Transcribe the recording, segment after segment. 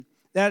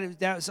That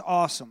is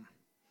awesome.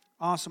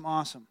 Awesome,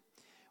 awesome.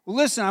 Well,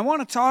 listen, I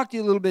want to talk to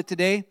you a little bit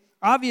today.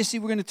 Obviously,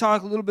 we're going to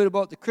talk a little bit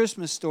about the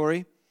Christmas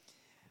story,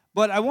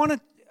 but I want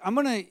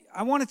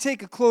to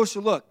take a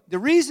closer look. The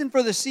reason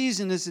for the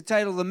season is the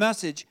title of the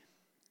message,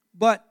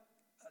 but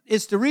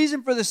it's the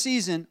reason for the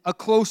season, a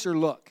closer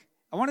look.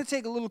 I want to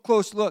take a little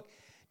close look.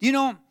 Do you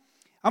know,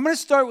 I'm going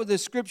to start with a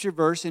scripture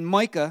verse in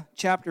Micah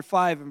chapter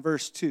 5 and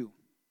verse 2.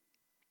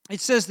 It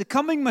says, the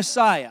coming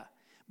Messiah,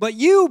 but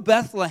you,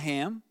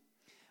 Bethlehem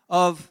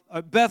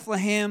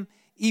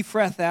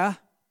Ephrathah,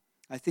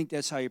 I think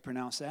that's how you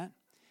pronounce that.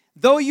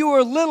 Though you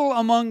are little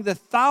among the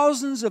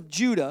thousands of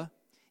Judah,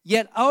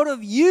 yet out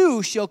of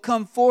you shall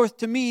come forth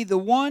to me the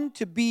one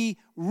to be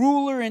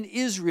ruler in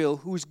Israel,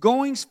 whose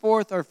goings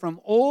forth are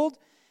from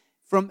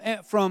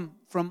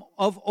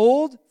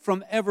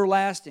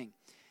everlasting.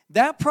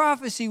 That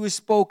prophecy was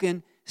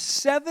spoken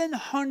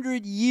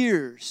 700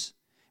 years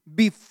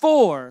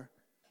before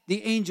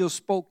the angel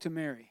spoke to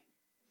Mary.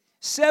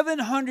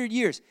 700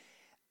 years.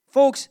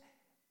 Folks,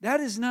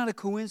 that is not a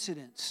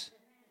coincidence.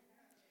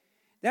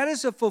 That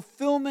is a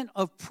fulfillment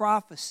of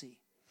prophecy.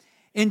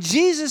 And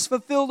Jesus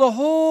fulfilled a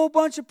whole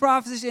bunch of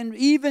prophecies, and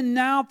even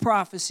now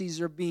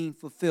prophecies are being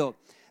fulfilled.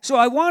 So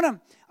I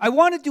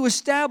wanted to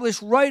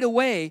establish right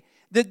away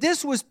that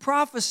this was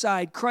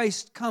prophesied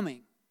Christ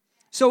coming.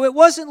 So it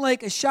wasn't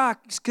like a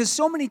shock, because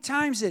so many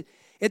times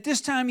at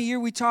this time of year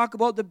we talk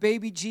about the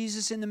baby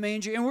Jesus in the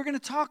manger, and we're going to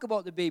talk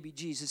about the baby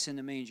Jesus in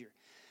the manger.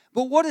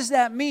 But what does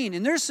that mean?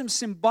 And there's some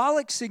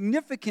symbolic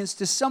significance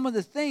to some of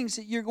the things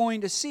that you're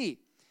going to see.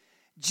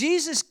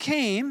 Jesus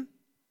came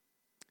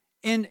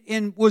and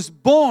was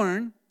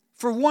born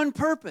for one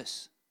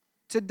purpose,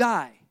 to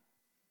die.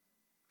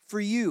 For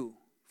you,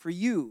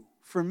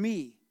 for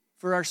me,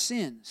 for our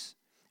sins.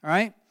 All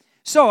right?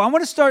 So I'm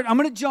going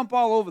to jump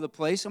all over the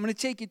place. I'm going to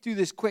take you through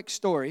this quick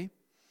story.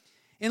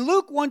 In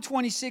Luke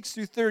 1:26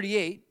 through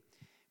 38,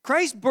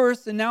 Christ's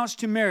birth announced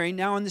to Mary.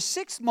 Now in the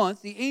 6th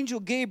month, the angel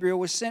Gabriel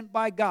was sent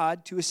by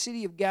God to a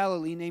city of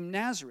Galilee named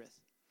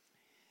Nazareth,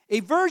 a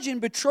virgin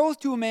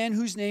betrothed to a man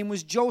whose name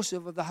was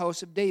Joseph of the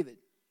house of David.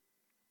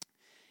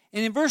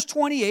 And in verse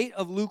 28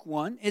 of Luke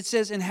 1, it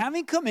says, and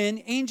having come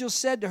in, angel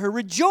said to her,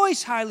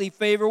 rejoice, highly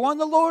favored one,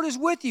 the Lord is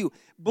with you.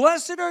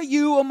 Blessed are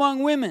you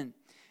among women.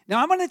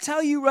 Now I'm going to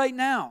tell you right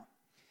now,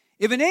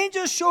 if an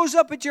angel shows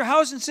up at your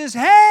house and says,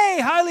 hey,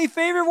 highly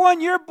favored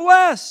one, you're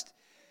blessed,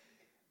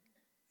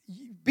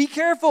 be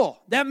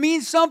careful. That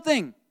means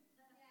something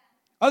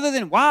other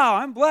than, wow,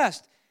 I'm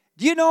blessed.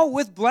 Do you know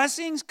with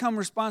blessings come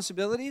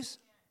responsibilities?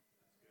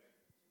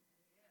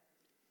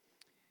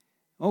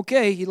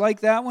 Okay, you like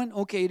that one?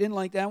 Okay, you didn't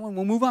like that one?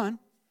 We'll move on.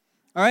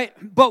 All right.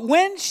 But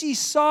when she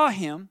saw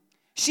him,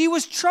 she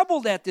was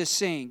troubled at this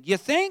saying. You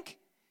think?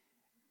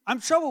 I'm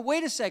troubled.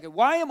 Wait a second.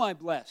 Why am I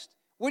blessed?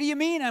 What do you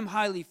mean I'm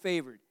highly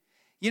favored?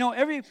 You know,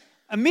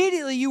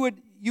 immediately you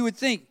would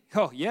think,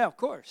 oh, yeah, of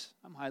course,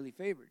 I'm highly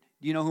favored.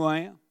 Do you know who I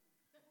am?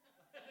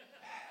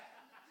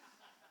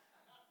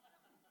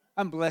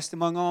 I'm blessed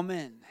among all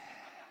men.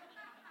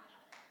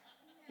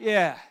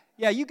 Yeah,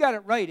 you got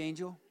it right,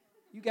 Angel.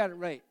 You got it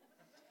right.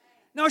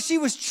 Now, she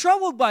was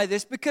troubled by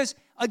this because,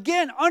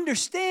 again,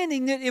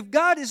 understanding that if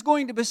God is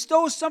going to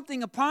bestow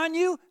something upon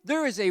you,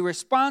 there is a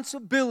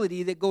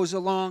responsibility that goes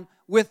along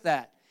with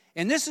that.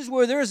 And this is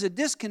where there is a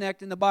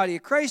disconnect in the body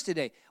of Christ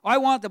today. I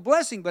want the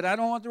blessing, but I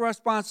don't want the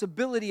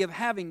responsibility of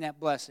having that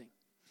blessing.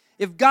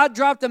 If God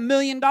dropped $1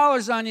 million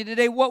on you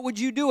today, what would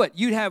you do it?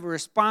 You'd have a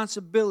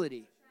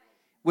responsibility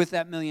with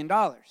that $1 million.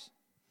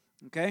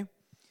 Okay?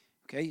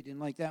 Okay, you didn't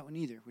like that one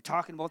either. We're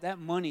talking about that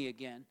money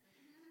again.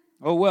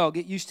 Oh, well,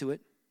 get used to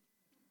it.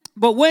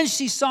 But when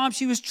she saw him,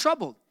 she was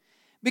troubled.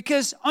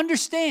 Because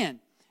understand,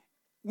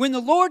 when the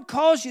Lord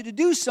calls you to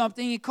do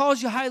something, He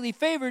calls you highly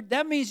favored,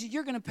 that means that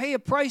you're going to pay a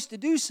price to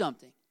do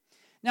something.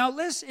 Now,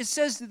 it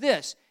says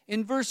this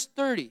in verse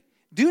 30.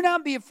 Do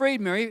not be afraid,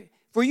 Mary,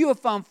 for you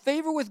have found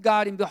favor with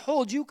God, and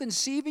behold, you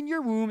conceive in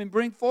your womb and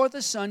bring forth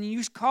a son, and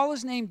you call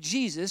his name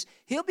Jesus.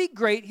 He'll be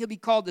great. He'll be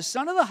called the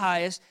Son of the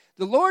Highest.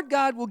 The Lord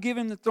God will give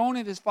him the throne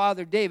of his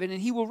father David,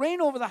 and he will reign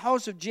over the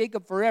house of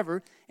Jacob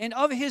forever, and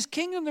of his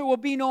kingdom there will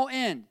be no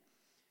end.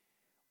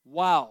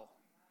 Wow.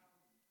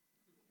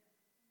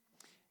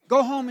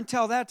 Go home and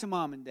tell that to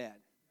mom and dad.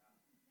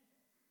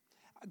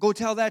 Go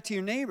tell that to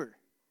your neighbor.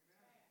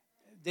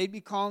 They'd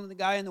be calling the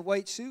guy in the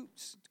white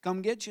suits to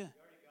come get you.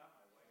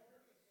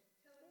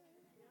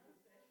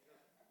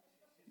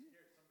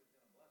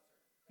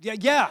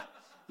 Yeah.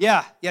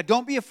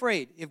 Don't be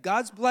afraid. If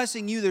God's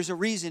blessing you, there's a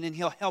reason, and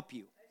He'll help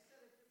you.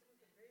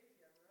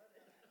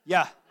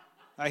 Yeah,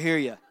 I hear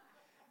you.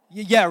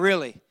 Yeah,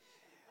 really.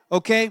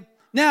 Okay.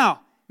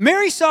 Now,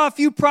 Mary saw a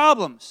few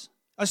problems,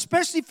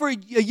 especially for a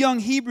young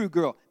Hebrew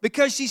girl,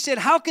 because she said,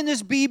 how can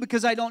this be?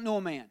 Because I don't know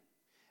a man.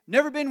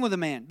 Never been with a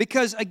man.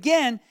 Because,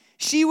 again,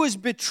 she was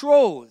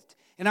betrothed.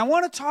 And I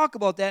want to talk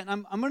about that,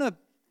 and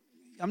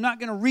I'm not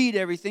going to read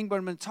everything, but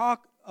I'm going to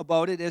talk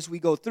about it as we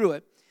go through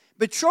it.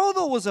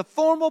 Betrothal was a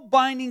formal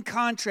binding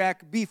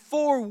contract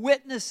before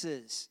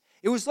witnesses.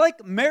 It was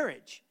like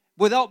marriage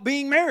without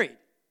being married.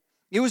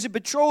 It was a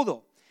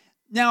betrothal.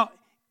 Now,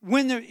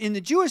 in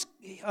the Jewish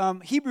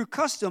Hebrew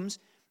customs,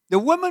 the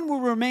woman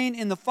will remain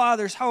in the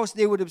father's house.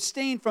 They would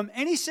abstain from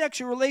any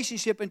sexual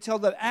relationship until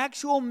the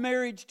actual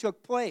marriage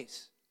took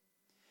place.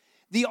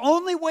 The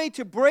only way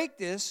to break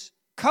this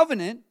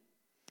covenant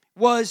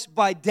was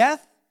by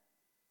death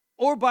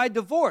or by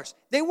divorce.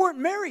 They weren't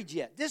married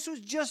yet. This was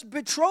just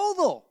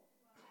betrothal.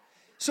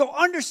 So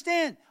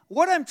understand,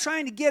 what I'm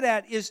trying to get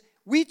at is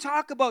we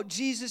talk about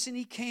Jesus and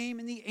he came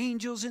and the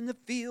angels in the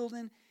field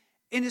and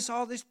it's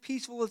all this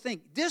peaceful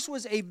thing. This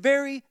was a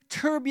very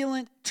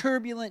turbulent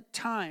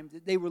time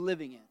that they were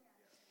living in.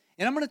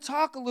 And I'm going to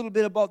talk a little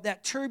bit about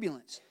that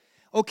turbulence.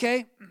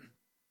 Okay?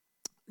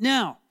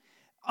 Now,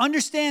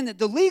 understand that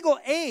the legal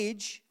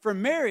age for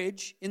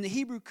marriage in the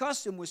Hebrew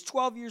custom was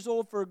 12 years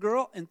old for a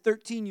girl and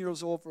 13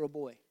 years old for a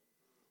boy.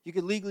 You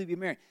could legally be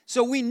married.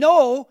 So we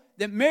know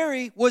that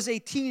Mary was a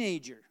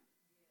teenager,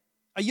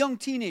 a young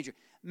teenager.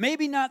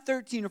 Maybe not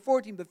 13 or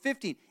 14, but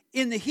 15.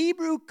 In the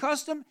Hebrew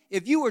custom,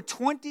 if you were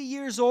 20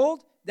 years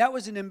old, that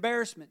was an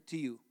embarrassment to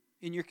you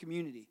in your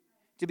community,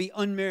 to be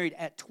unmarried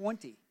at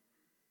 20.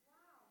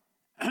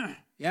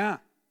 Yeah.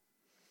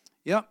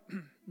 Yep.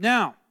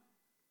 Now,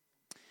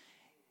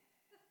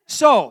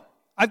 so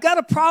I've got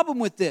a problem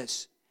with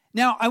this.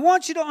 Now, I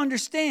want you to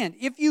understand,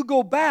 if you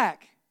go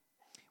back,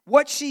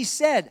 what she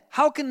said,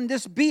 how can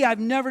this be? I've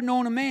never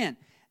known a man.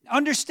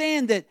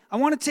 Understand that I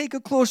want to take a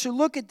closer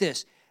look at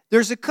this.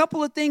 There's a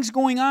couple of things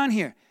going on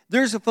here.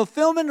 There's a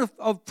fulfillment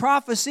of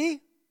prophecy,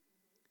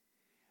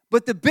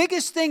 but the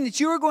biggest thing that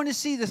you are going to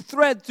see the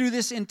thread through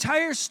this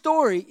entire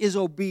story is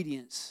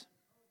obedience.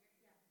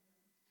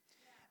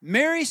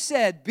 Mary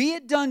said, "Be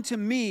it done to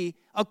me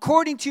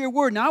according to your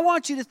word." Now, I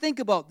want you to think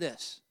about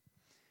this.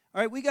 All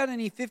right, we got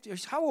any 50?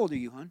 How old are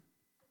you, hon?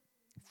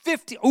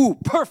 50. Ooh,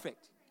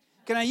 perfect.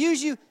 Can I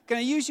use you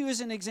as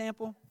an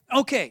example?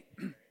 Okay.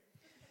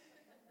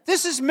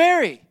 This is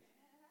Mary.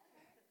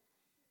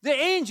 The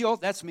angel,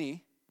 that's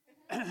me.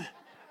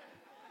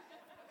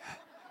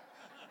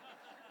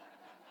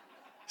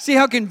 See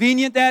how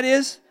convenient that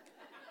is?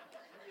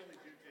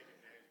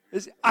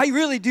 I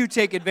really do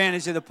take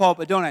advantage of the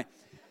pulpit, don't I?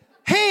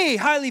 Hey,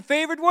 highly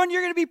favored one,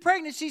 you're going to be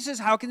pregnant. She says,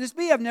 how can this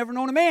be? I've never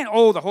known a man.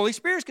 Oh, the Holy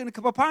Spirit's going to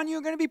come upon you.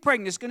 You're going to be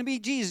pregnant. It's going to be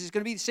Jesus. It's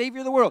going to be the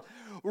Savior of the world.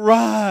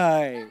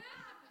 Right.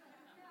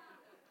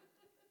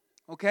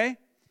 Okay?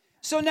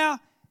 So now,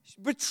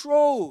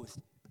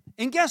 betrothed.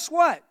 And guess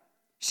what?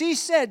 She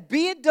said,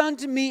 "Be it done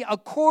to me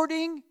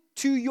according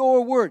to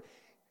your word."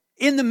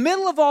 In the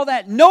middle of all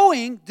that,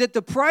 knowing that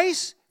the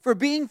price for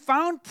being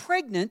found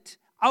pregnant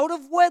out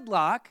of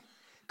wedlock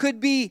could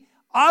be,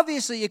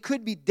 obviously, it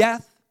could be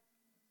death,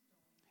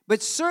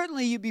 but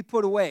certainly you'd be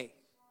put away,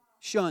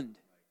 shunned.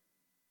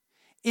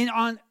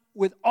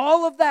 With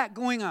all of that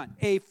going on,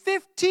 a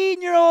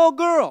 15-year-old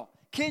girl,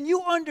 can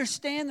you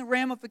understand the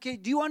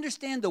ramification? Do you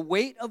understand the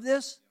weight of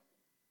this?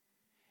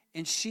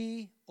 And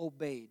she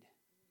obeyed.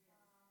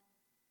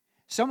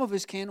 Some of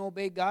us can't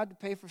obey God to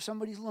pay for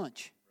somebody's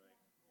lunch.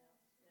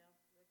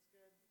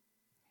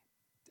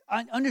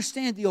 I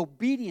understand the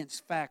obedience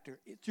factor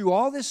through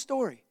all this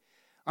story.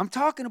 I'm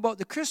talking about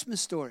the Christmas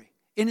story,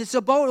 and it's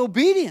about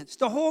obedience,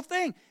 the whole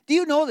thing. Do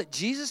you know that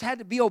Jesus had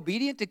to be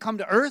obedient to come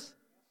to earth?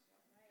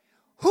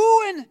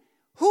 Who in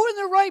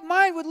their right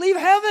mind would leave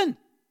heaven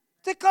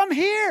to come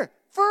here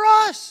for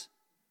us?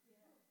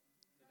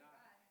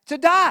 To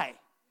die.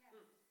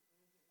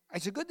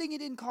 It's a good thing he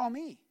didn't call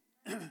me.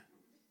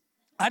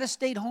 I'd have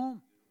stayed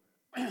home.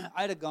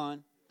 I'd have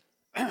gone.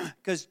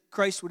 Because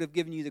Christ would have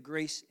given you the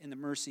grace and the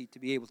mercy to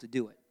be able to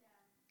do it.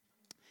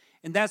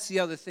 And that's the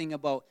other thing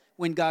about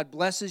when God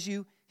blesses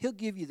you, he'll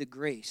give you the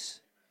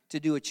grace to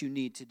do what you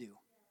need to do.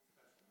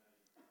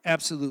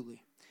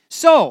 Absolutely.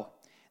 So,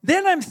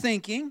 then I'm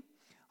thinking,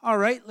 all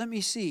right, let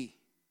me see.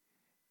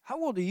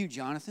 How old are you,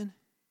 Jonathan?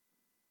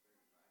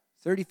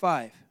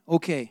 35.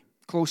 Okay,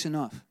 close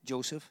enough,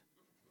 Joseph.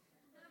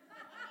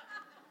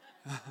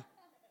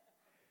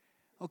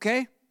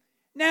 Okay?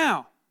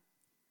 Now,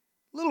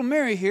 little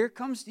Mary here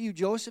comes to you,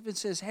 Joseph, and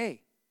says,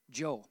 "Hey,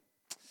 Joe,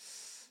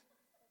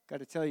 got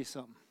to tell you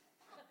something.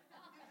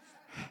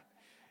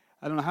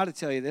 I don't know how to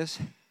tell you this,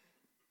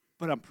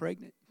 but I'm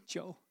pregnant,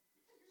 Joe.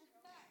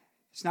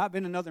 It's not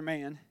been another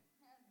man.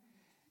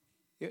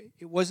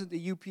 It wasn't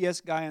the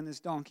UPS guy on this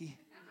donkey.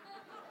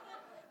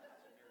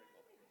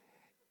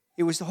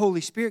 It was the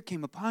Holy Spirit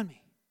came upon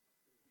me."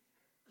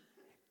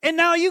 And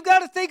now you got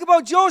to think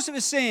about Joseph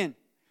as saying,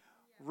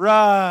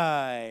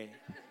 "Right.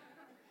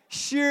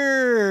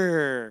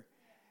 Sure.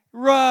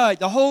 Right.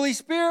 The Holy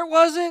Spirit,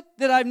 was it,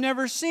 that I've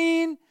never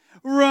seen?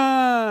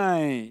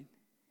 Right."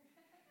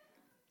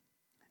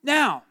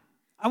 Now,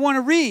 I want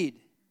to read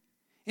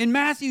in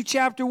Matthew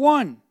chapter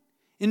 1,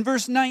 in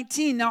verse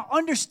 19. Now,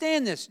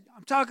 understand this.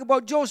 I'm talking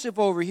about Joseph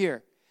over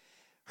here.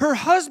 Her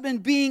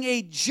husband being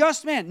a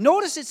just man.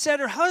 Notice it said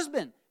her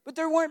husband, but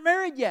they weren't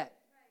married yet.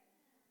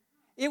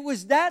 It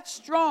was that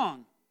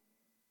strong.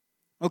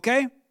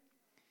 Okay?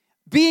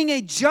 Being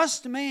a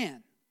just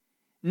man.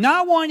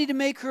 Not wanting to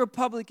make her a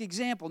public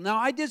example. Now,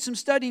 I did some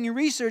studying and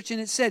research, and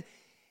it said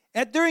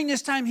that during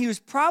this time, he was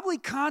probably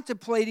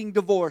contemplating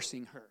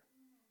divorcing her.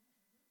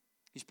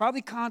 He's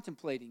probably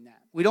contemplating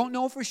that. We don't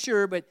know for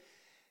sure, but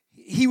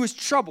he was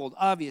troubled,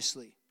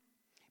 obviously.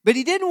 But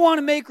he didn't want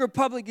to make her a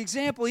public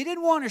example. He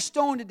didn't want her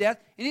stoned to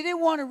death, and he didn't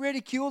want her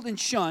ridiculed and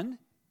shunned.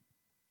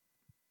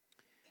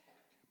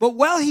 But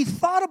while he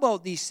thought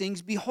about these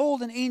things,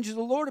 behold, an angel of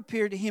the Lord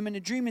appeared to him in a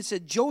dream and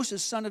said,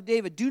 Joseph, son of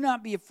David, do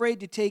not be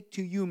afraid to take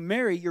to you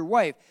Mary, your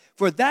wife,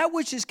 for that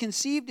which is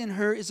conceived in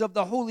her is of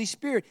the Holy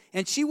Spirit,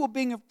 and she will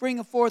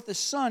bring forth a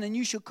son, and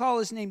you shall call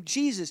his name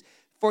Jesus,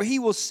 for he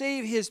will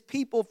save his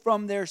people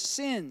from their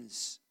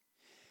sins.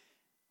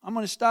 I'm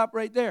going to stop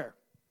right there.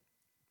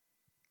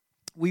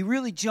 We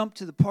really jump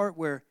to the part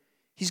where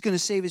he's going to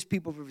save his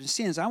people from their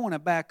sins. I want to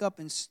back up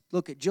and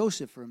look at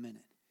Joseph for a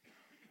minute.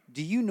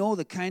 Do you know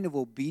the kind of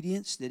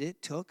obedience that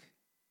it took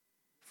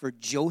for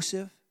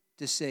Joseph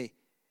to say,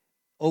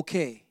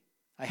 okay,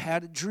 I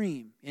had a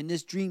dream. In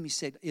this dream, he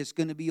said, it's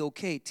going to be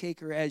okay. Take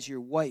her as your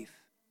wife.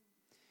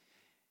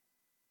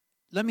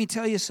 Let me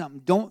tell you something.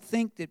 Don't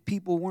think that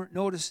people weren't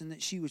noticing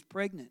that she was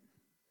pregnant.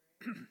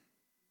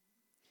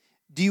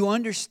 Do you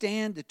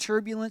understand the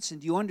turbulence,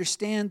 and do you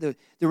understand the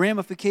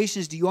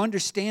ramifications? Do you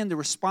understand the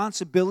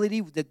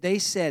responsibility that they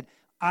said,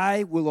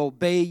 I will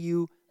obey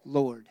you,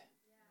 Lord?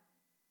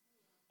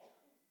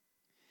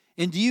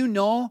 And do you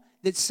know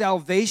that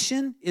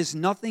salvation is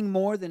nothing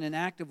more than an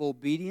act of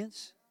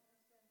obedience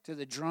to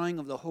the drawing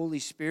of the Holy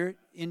Spirit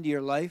into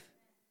your life?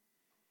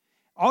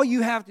 All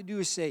you have to do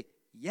is say,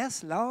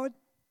 yes, Lord.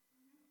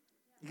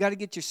 You got to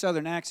get your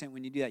southern accent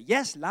when you do that.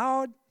 Yes,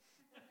 Lord.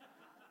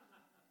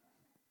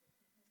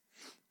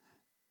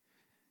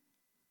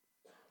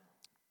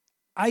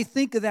 I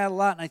think of that a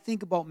lot, and I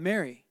think about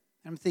Mary.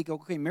 I'm thinking,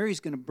 okay, Mary's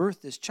going to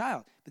birth this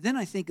child. But then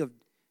I think of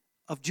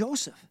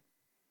Joseph.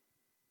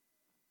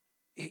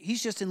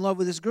 He's just in love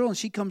with this girl, and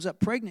she comes up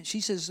pregnant.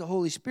 She says it's the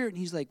Holy Spirit, and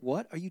he's like,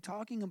 what are you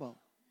talking about?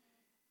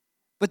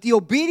 But the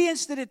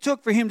obedience that it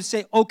took for him to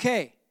say,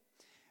 okay,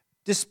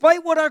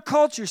 despite what our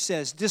culture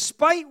says,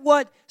 despite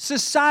what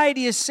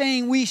society is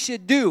saying we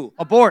should do,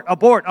 abort,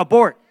 abort,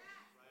 abort.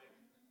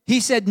 He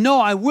said, no,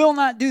 I will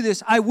not do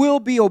this. I will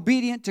be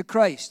obedient to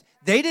Christ.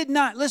 They did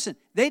not, listen,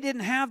 they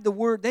didn't have the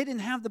word, they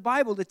didn't have the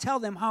Bible to tell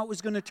them how it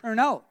was going to turn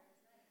out.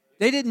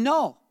 They didn't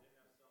know.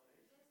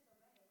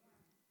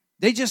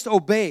 They just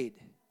obeyed.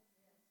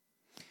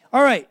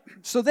 All right,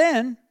 so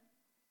then,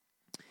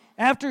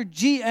 after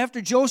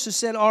Joseph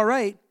said, all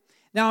right,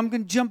 now I'm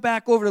going to jump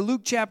back over to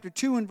Luke chapter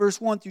 2 and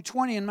verse 1 through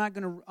 20. I'm not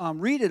going to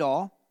read it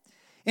all.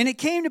 And it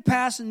came to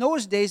pass in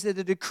those days that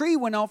a decree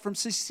went out from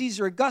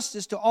Caesar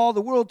Augustus to all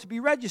the world to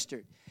be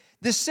registered.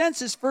 The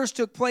census first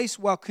took place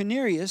while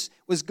Quirinius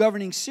was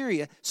governing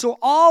Syria, so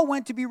all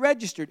went to be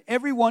registered,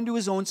 every one to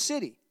his own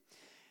city.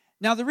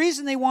 Now, the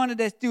reason they wanted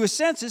to do a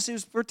census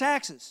is for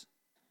taxes.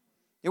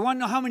 They wanted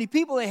to know how many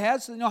people they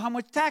had so they know how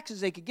much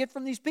taxes they could get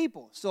from these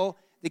people. So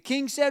the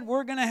king said,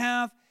 we're going to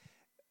have,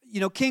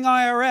 King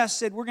IRS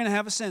said, we're going to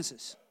have a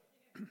census.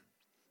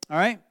 All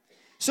right?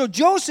 So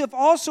Joseph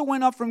also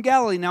went up from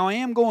Galilee. Now, I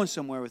am going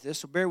somewhere with this,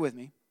 so bear with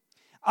me.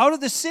 Out of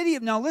the city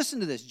of, now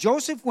listen to this.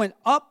 Joseph went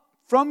up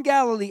from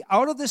Galilee,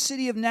 out of the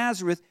city of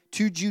Nazareth,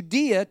 to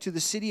Judea, to the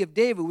city of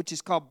David, which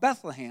is called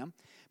Bethlehem,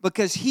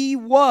 because he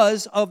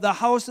was of the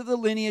house of the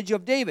lineage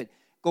of David.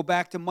 Go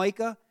back to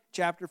Micah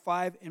chapter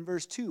 5 and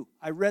verse 2.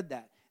 I read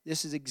that.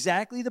 This is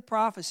exactly the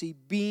prophecy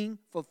being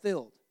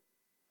fulfilled.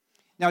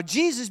 Now,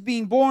 Jesus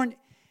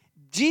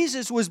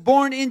was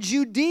born in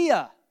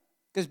Judea,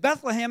 because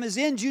Bethlehem is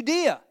in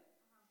Judea.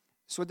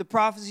 That's what the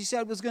prophecy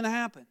said was going to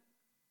happen.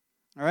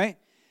 All right?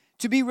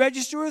 To be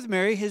registered with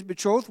Mary, his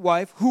betrothed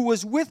wife, who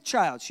was with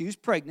child. She was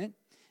pregnant.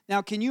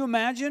 Now, can you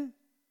imagine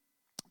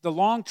the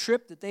long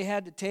trip that they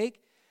had to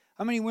take?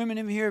 How many women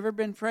in here have ever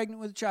been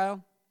pregnant with a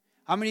child?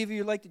 How many of you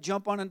would like to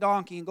jump on a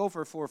donkey and go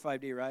for a 4 or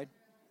 5 day ride?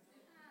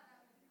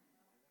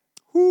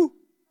 Whoo!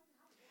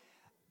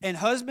 And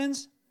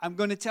husbands, I'm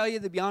going to tell you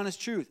the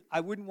honest truth. I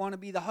wouldn't want to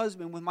be the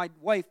husband with my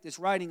wife that's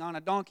riding on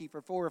a donkey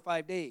for 4 or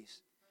 5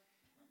 days.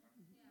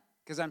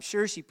 Because I'm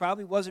sure she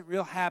probably wasn't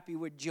real happy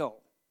with Joe.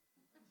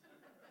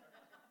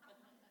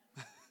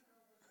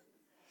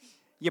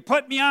 You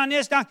put me on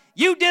this donkey.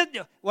 You did.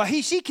 Well,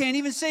 she can't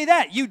even say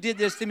that. You did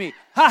this to me.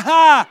 Ha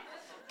ha.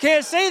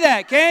 Can't say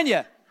that, can you?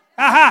 Ha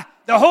ha.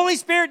 The Holy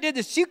Spirit did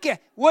this. You can't.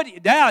 What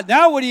now?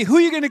 Who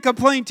are you going to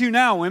complain to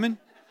now, women?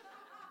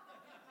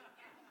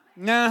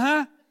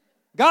 Uh-huh.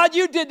 God,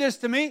 you did this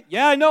to me.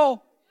 Yeah, I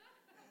know.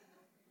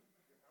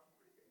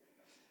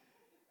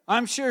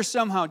 I'm sure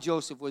somehow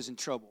Joseph was in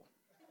trouble.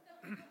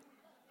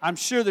 I'm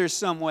sure there's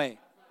some way.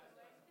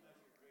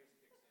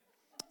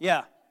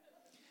 Yeah.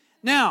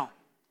 Now,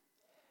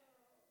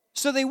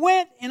 so they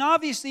went, and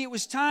obviously it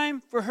was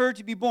time for her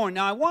to be born.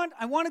 Now, I want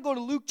to go to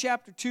Luke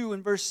chapter 2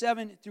 and verse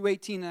 7 through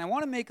 18, and I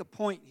want to make a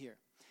point here.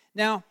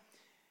 Now,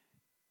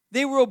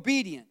 they were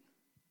obedient.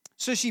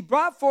 So she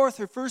brought forth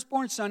her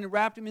firstborn son and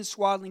wrapped him in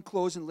swaddling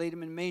clothes and laid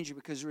him in a manger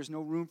because there was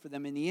no room for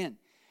them in the inn.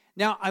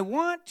 Now,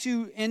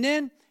 and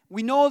then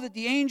we know that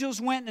the angels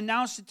went and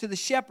announced it to the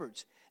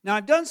shepherds. Now,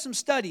 I've done some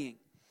studying,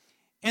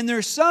 and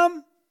there's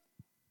some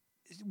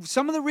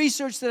of the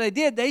research that I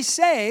did, they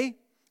say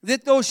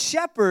that those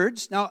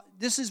shepherds, now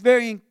this is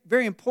very,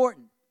 very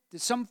important,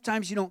 that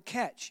sometimes you don't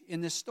catch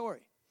in this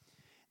story.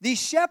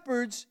 These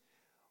shepherds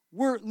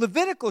were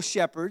Levitical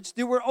shepherds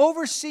that were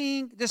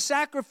overseeing the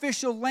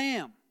sacrificial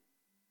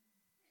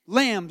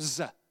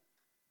lambs.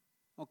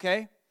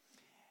 Okay?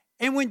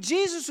 And when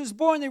Jesus was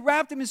born, they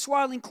wrapped him in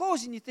swaddling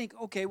clothes, and you think,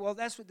 okay, well,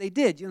 that's what they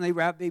did. They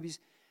wrapped babies.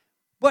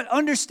 But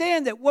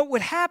understand that what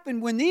would happen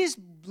when these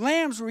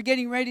lambs were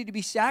getting ready to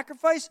be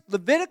sacrificed, the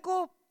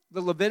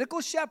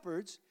Levitical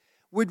shepherds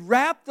would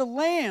wrap the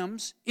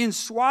lambs in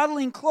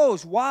swaddling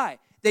clothes. Why?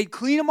 They'd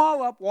clean them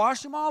all up,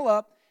 wash them all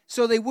up,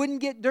 so they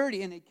wouldn't get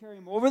dirty. And they'd carry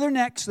them over their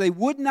necks so they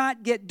would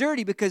not get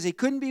dirty because they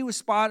couldn't be with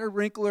spot or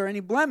wrinkle or any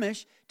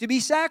blemish to be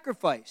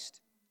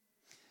sacrificed.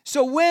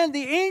 So when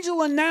the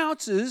angel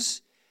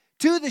announces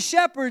to the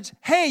shepherds,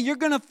 hey, you're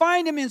going to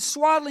find him in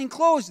swaddling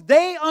clothes,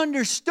 they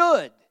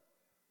understood.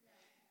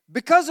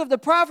 Because of the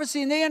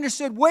prophecy, and they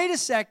understood, wait a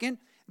second,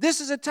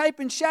 this is a type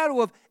and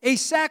shadow of a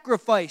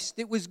sacrifice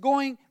that was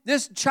going,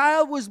 this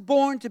child was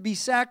born to be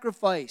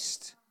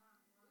sacrificed.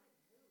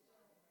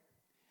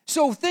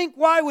 So think,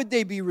 why would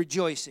they be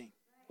rejoicing?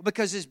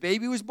 Because this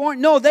baby was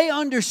born? No, they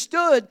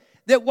understood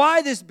that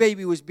why this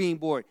baby was being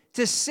born,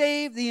 to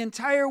save the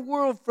entire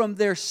world from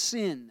their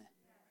sin.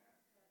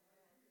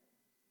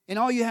 And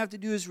all you have to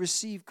do is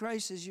receive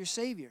Christ as your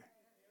Savior.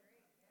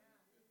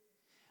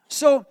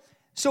 So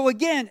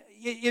again,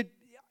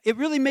 it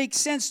really makes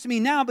sense to me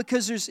now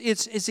because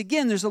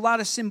there's a lot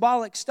of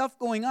symbolic stuff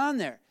going on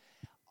there.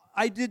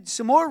 I did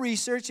some more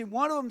research, and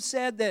one of them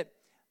said that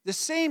the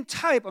same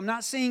type, I'm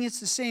not saying it's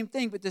the same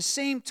thing, but the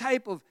same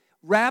type of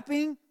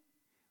wrapping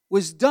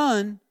was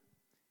done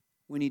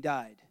when he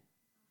died.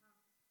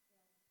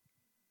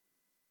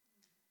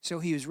 So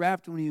he was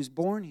wrapped when he was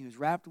born, he was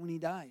wrapped when he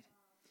died.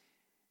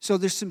 So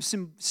there's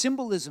some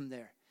symbolism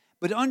there.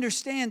 But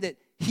understand that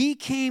he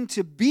came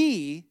to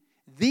be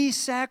the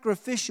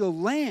sacrificial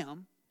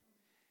lamb.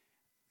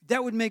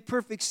 That would make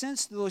perfect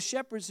sense to those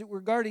shepherds that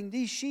were guarding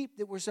these sheep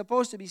that were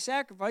supposed to be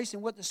sacrificed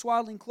and what the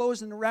swaddling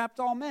clothes and the wrapped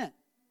all meant.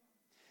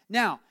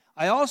 Now,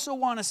 I also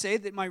want to say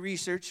that my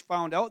research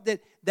found out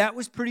that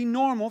was pretty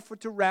normal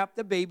to wrap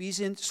the babies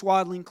in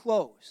swaddling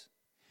clothes.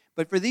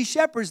 But for these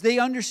shepherds, they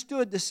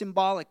understood the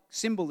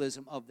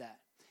symbolism of that.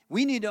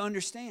 We need to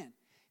understand.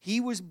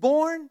 He was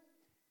born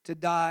to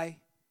die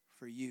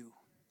for you.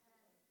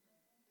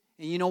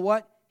 And you know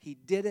what? He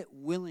did it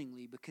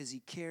willingly because he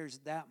cares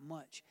that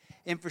much.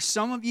 And for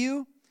some of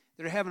you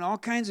that are having all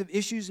kinds of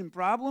issues and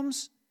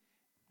problems,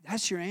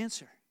 that's your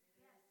answer.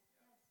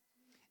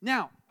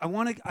 Now, I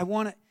want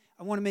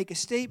to make a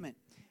statement.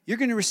 You're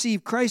going to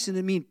receive Christ and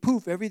it means,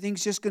 poof,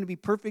 everything's just going to be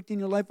perfect in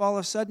your life all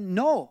of a sudden?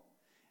 No.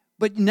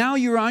 But now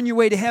you're on your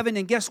way to heaven,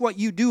 and guess what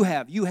you do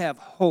have? You have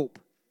hope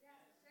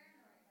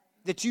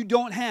that you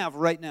don't have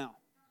right now.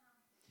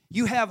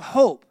 You have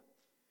hope.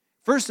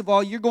 First of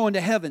all, you're going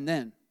to heaven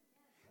then.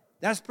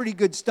 That's pretty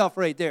good stuff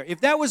right there.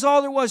 If that was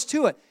all there was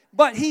to it.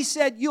 But he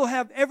said you'll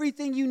have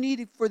everything you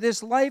need for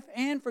this life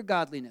and for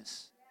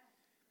godliness.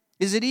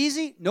 Is it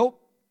easy?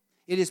 Nope.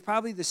 It is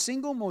probably the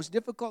single most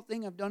difficult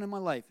thing I've done in my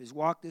life is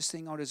walk this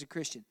thing out as a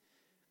Christian.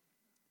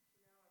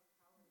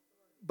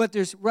 But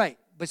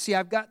see,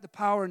 I've got the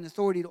power and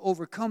authority to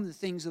overcome the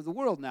things of the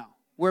world now,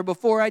 where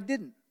before I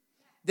didn't.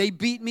 They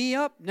beat me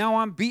up, now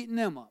I'm beating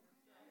them up.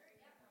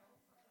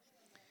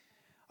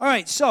 All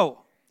right, so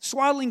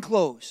swaddling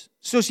clothes.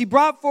 So she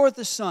brought forth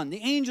the son.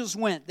 The angels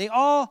went. They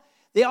all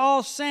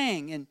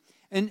sang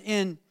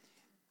and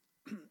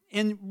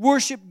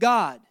worshiped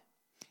God.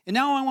 And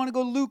now I want to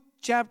go to Luke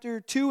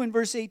chapter 2 and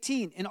verse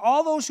 18. And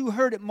all those who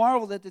heard it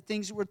marveled at the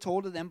things that were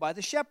told to them by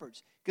the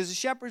shepherds. Because the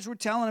shepherds were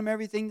telling them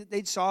everything that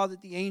they'd saw,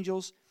 that the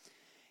angels.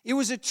 It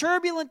was a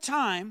turbulent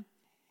time.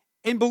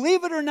 And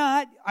believe it or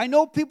not, I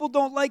know people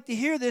don't like to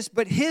hear this,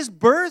 but his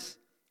birth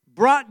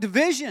brought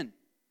division.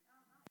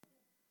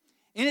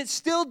 And it's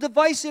still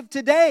divisive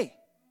today.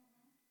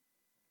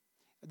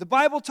 The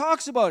Bible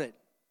talks about it.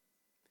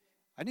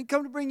 I didn't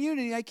come to bring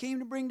unity, I came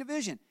to bring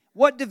division.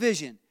 What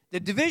division? The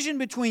division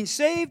between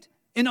saved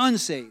and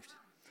unsaved.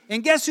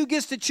 And guess who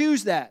gets to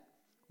choose that?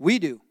 We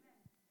do.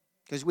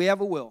 Because we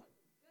have a will.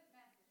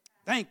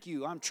 Thank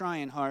you, I'm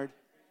trying hard.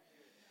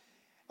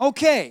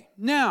 Okay,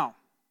 now,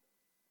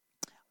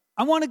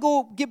 I want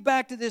to get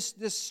back to this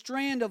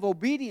strand of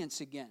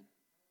obedience again.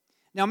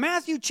 Now,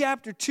 Matthew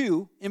chapter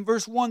 2, in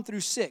verse 1 through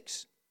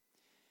 6.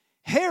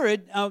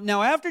 Herod,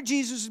 now after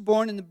Jesus was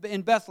born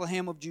in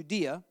Bethlehem of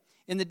Judea,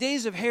 in the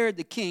days of Herod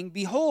the king,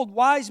 behold,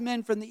 wise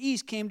men from the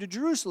east came to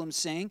Jerusalem,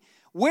 saying,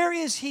 where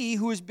is he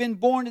who has been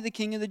born to the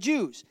King of the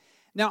Jews?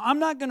 Now, I'm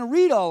not going to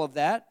read all of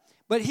that,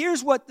 but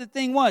here's what the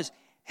thing was.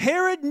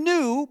 Herod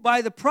knew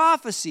by the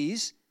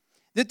prophecies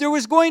that there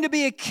was going to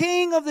be a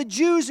king of the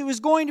Jews who was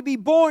going to be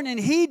born, and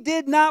he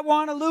did not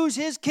want to lose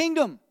his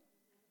kingdom.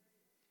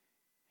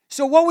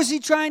 So what was he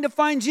trying to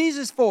find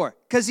Jesus for?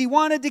 Because he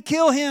wanted to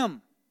kill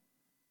him.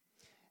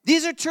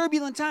 These are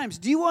turbulent times.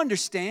 Do you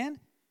understand?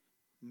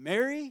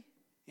 Mary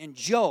and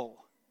Joe.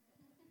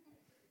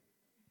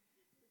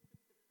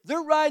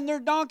 They're riding their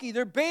donkey.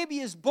 Their baby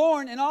is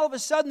born, and all of a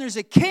sudden there's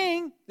a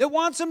king that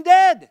wants them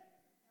dead.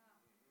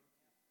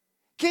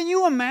 Can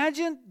you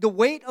imagine the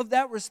weight of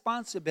that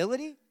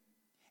responsibility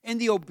and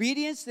the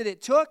obedience that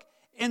it took?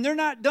 And they're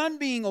not done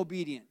being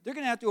obedient. They're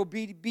going to have to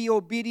be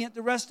obedient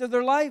the rest of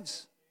their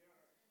lives.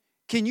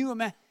 Can you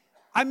imagine?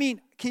 I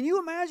mean, can you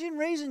imagine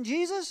raising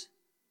Jesus?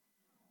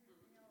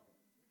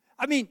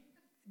 I mean,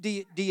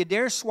 do you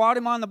dare swat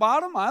him on the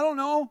bottom? I don't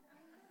know.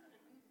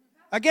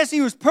 I guess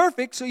he was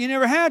perfect, so you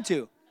never had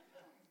to.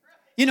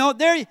 You know,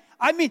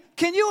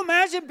 can you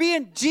imagine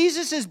being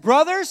Jesus'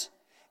 brothers?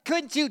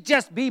 Couldn't you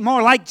just be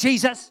more like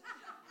Jesus?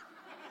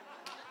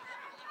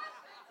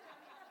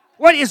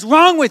 What is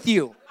wrong with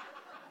you?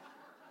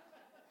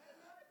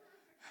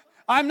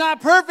 I'm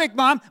not perfect,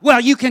 Mom. Well,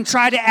 you can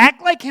try to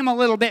act like him a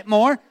little bit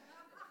more.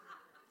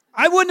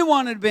 I wouldn't have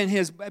wanted to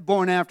have been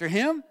born after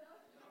him.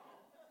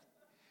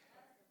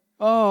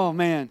 Oh,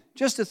 man.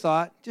 Just a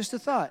thought. Just a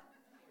thought.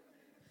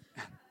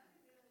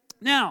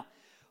 Now,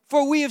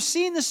 for we have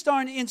seen the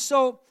star, and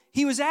so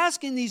he was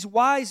asking these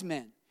wise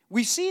men,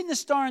 we've seen the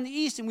star in the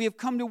east, and we have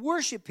come to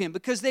worship him,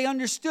 because they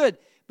understood,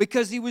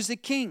 because he was the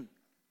king.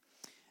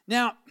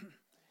 Now,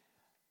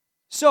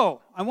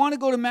 so I want to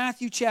go to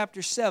Matthew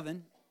chapter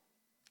 7,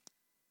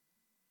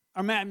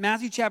 or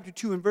Matthew chapter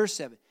 2 and verse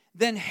 7.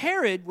 Then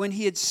Herod, when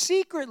he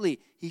secretly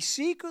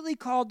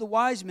called the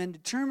wise men,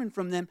 determined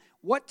from them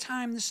what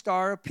time the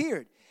star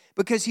appeared,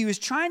 because he was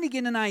trying to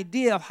get an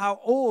idea of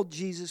how old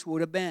Jesus would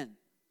have been,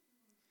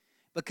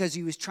 because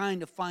he was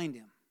trying to find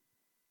him.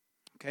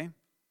 Okay?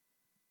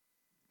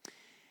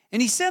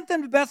 And he sent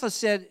them to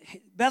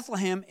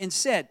Bethlehem and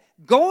said,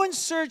 go and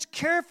search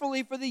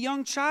carefully for the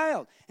young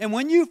child, and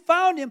when you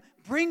found him,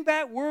 bring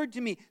back word to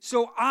me,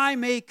 so I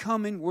may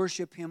come and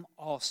worship him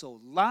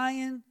also.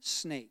 Lion,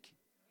 snake.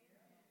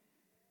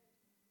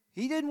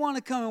 He didn't want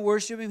to come and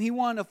worship him. He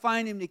wanted to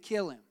find him to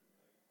kill him.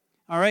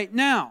 All right,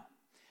 now,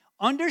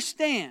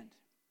 understand,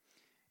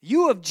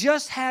 you have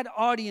just had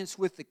audience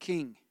with the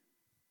king.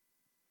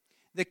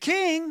 The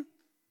king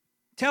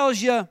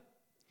tells you,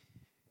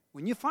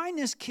 when you find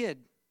this kid,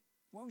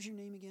 what was your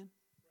name again?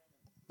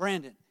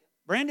 Brandon.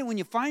 Brandon, when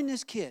you find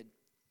this kid,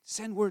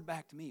 send word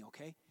back to me,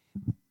 okay?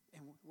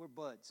 And we're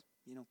buds,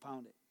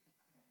 pound it.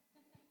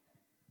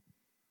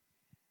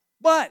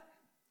 But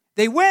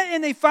they went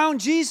and they found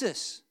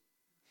Jesus.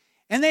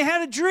 And they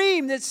had a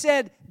dream that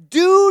said,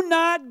 do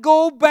not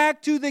go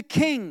back to the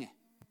king.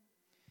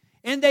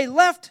 And they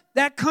left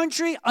that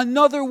country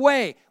another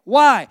way.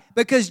 Why?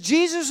 Because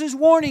Jesus is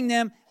warning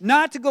them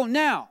not to go.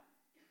 Now,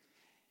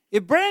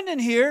 if Brandon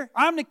here,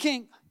 I'm the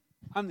king.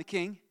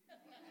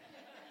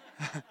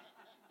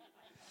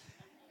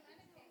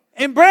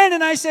 And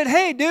Brandon, I said,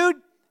 hey, dude,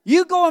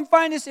 you go and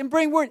find us and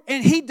bring word.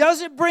 And he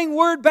doesn't bring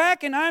word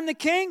back and I'm the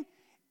king,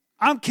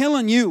 I'm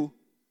killing you.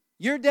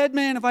 You're a dead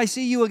man if I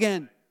see you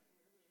again.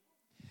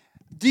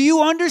 Do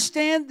you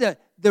understand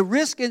the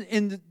risk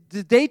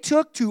that they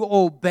took to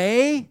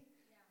obey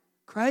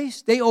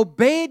Christ? They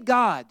obeyed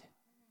God.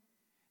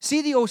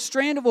 See the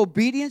strand of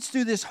obedience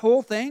through this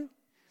whole thing?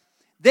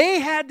 They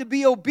had to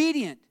be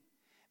obedient.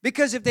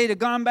 Because if they'd have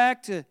gone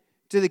back to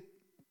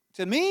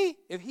me,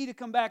 if he'd have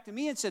come back to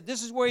me and said,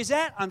 this is where he's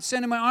at, I'm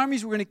sending my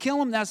armies, we're going to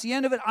kill him, that's the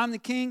end of it, I'm the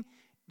king,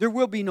 there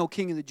will be no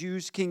king of the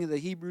Jews, king of the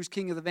Hebrews,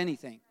 king of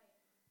anything.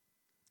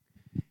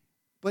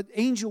 But the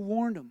angel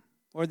warned them,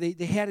 or they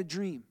had a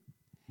dream.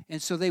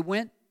 And so they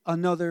went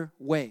another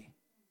way.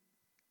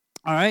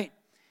 All right?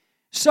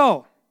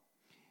 So,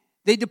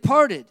 they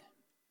departed.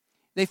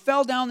 They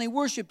fell down, they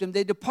worshiped him.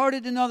 They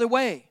departed another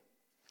way.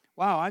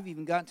 Wow, I've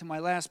even gotten to my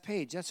last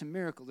page. That's a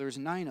miracle. There's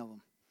 9 of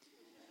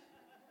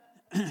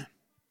them.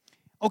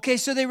 Okay,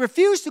 so they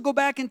refused to go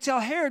back and tell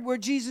Herod where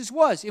Jesus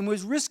was. It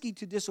was risky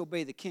to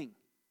disobey the king.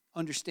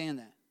 Understand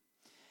that.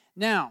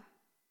 Now,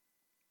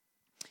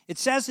 it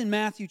says in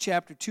Matthew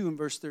chapter 2 and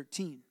verse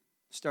 13.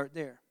 Start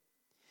there.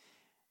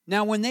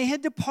 Now, when they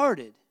had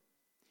departed,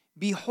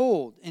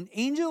 behold, an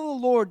angel of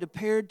the Lord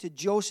appeared to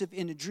Joseph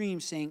in a dream,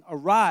 saying,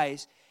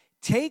 arise,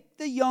 take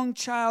the young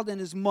child and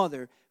his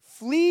mother,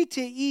 flee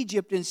to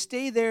Egypt and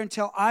stay there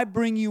until I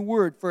bring you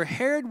word, for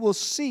Herod will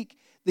seek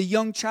the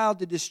young child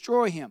to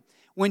destroy him.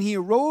 When he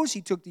arose,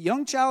 he took the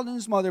young child and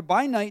his mother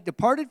by night,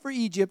 departed for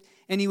Egypt,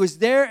 and he was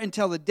there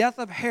until the death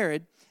of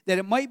Herod, that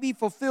it might be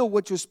fulfilled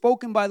which was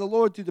spoken by the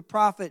Lord through the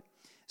prophet,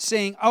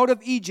 saying, out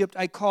of Egypt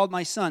I called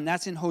my son.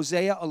 That's in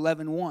Hosea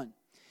 11:1.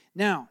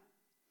 Now,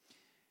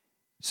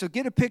 so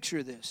get a picture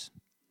of this.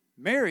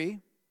 Mary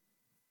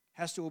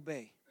has to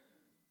obey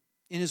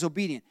and is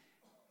obedient.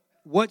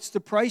 What's the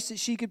price that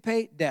she could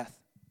pay? Death.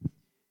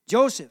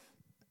 Joseph,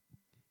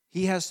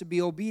 he has to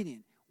be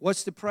obedient.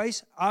 What's the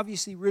price?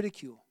 Obviously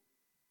ridicule.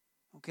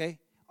 Okay?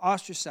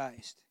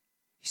 Ostracized.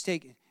 He's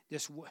taken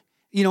this.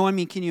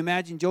 Can you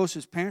imagine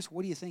Joseph's parents?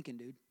 What are you thinking,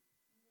 dude?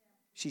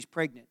 She's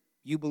pregnant.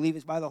 You believe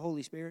it's by the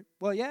Holy Spirit?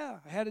 Well, yeah,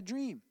 I had a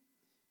dream.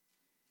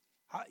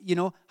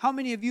 How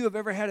many of you have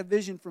ever had a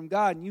vision from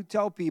God and you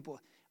tell people,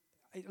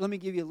 let me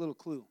give you a little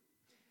clue.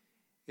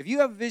 If you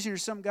have a vision or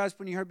something God's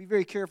put in your heart, be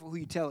very careful who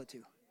you tell it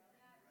to.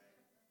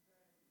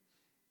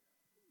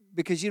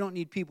 because you don't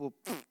need people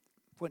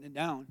putting it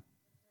down.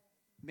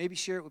 Maybe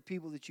share it with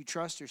people that you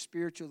trust are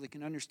spiritual, that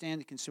can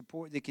understand, that can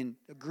support, that can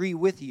agree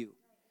with you.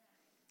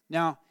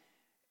 Now,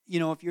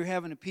 if you're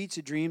having a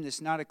pizza dream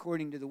that's not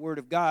according to the Word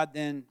of God,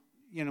 then,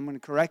 I'm going to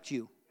correct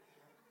you.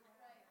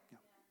 Yeah.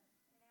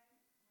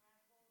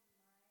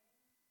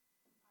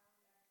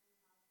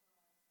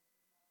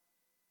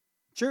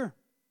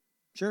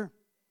 Sure.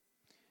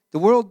 The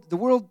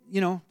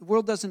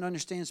world doesn't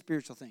understand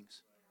spiritual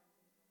things.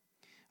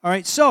 All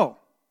right, so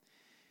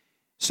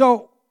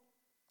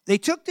they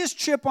took this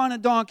trip on a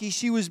donkey.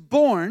 She was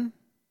born.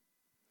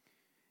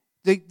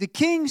 The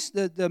kings,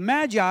 the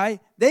magi,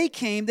 they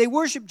came. They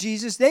worshiped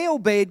Jesus. They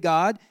obeyed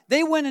God.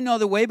 They went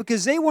another way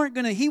because he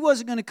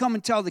wasn't going to come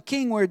and tell the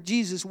king where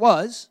Jesus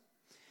was.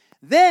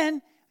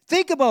 Then,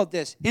 think about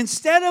this.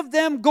 Instead of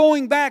them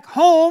going back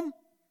home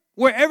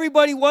where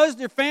everybody was,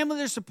 their family,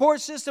 their support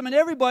system, and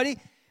everybody,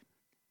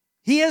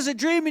 he has a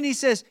dream and he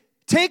says,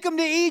 take them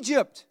to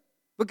Egypt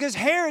because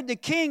Herod the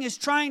king is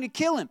trying to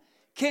kill him.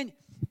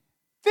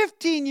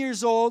 15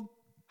 years old,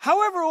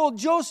 however old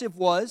Joseph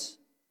was,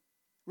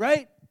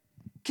 right?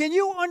 Can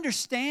you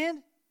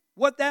understand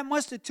what that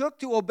must have took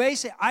to obey?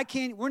 Say,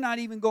 we're not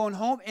even going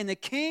home. And the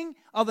king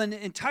of an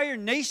entire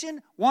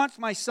nation wants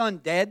my son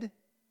dead.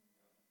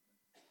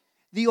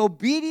 The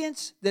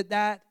obedience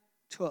that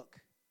took.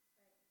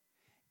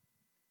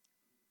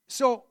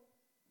 So,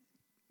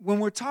 when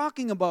we're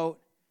talking about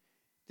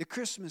the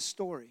Christmas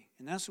story,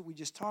 and that's what we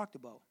just talked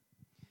about,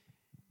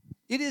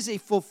 it is a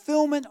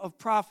fulfillment of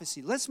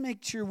prophecy. Let's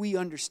make sure we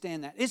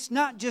understand that. It's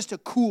not just a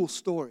cool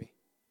story.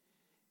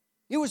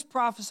 It was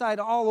prophesied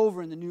all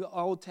over in the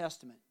Old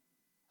Testament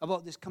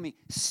about this coming.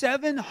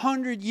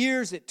 700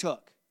 years it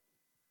took.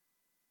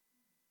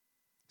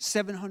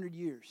 700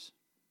 years.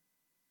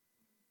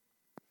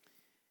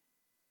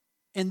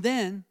 And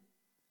then,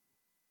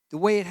 the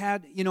way it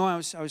had, I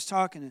was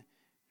talking to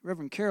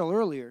Reverend Carol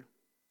earlier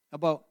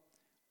about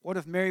what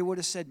if Mary would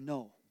have said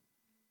no?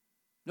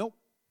 Nope,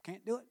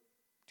 can't do it.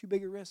 Too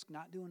big a risk,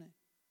 not doing it.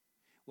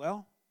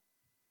 Well,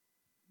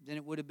 then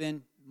it would have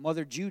been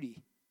Mother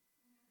Judy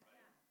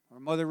or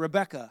Mother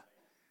Rebecca.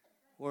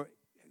 Or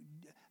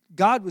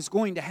God was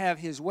going to have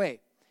his way.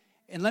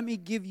 And let me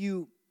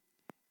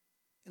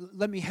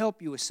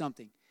help you with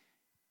something.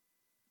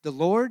 The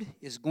Lord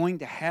is going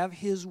to have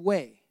his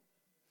way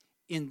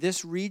in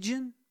this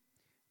region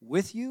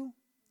with you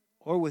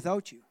or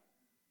without you.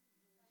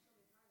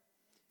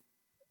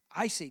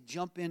 I say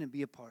jump in and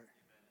be a part.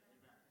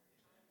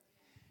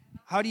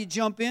 How do you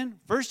jump in?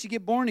 First, you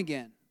get born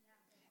again.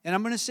 And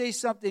I'm going to say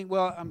something,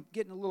 well, I'm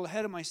getting a little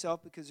ahead of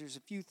myself because there's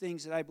a few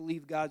things that I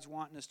believe God's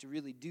wanting us to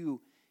really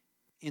do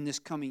in this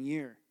coming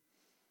year.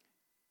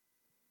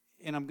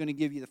 And I'm going to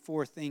give you the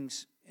 4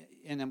 things,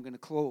 and I'm going to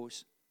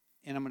close.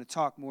 And I'm going to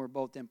talk more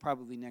about them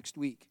probably next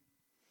week.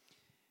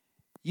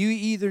 You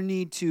either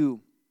need to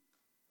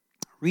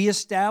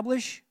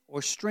reestablish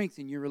or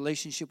strengthen your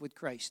relationship with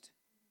Christ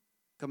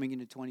coming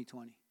into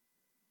 2020.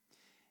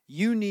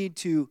 You need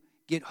to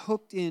get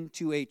hooked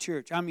into a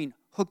church. I mean,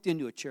 hooked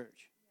into a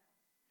church.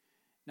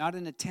 Not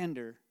an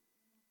attender,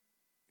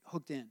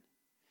 hooked in.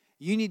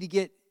 You need to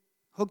get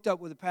hooked up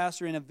with a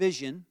pastor and a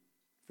vision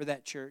for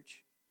that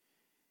church.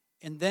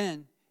 And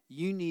then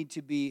you need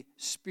to be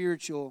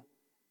spiritual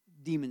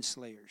demon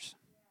slayers.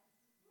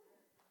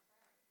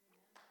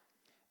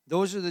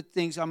 Those are the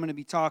things I'm going to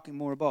be talking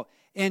more about.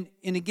 And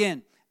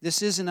again,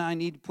 this isn't I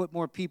need to put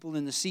more people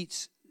in the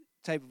seats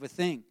type of a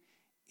thing.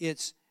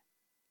 It's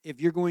if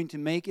you're going to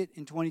make it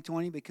in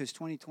 2020, because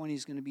 2020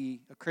 is going to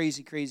be a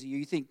crazy, crazy year.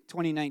 You think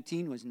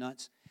 2019 was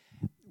nuts.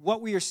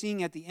 What we are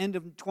seeing at the end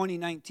of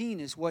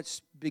 2019 is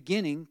what's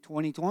beginning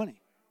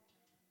 2020.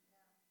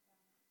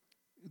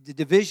 The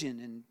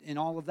division and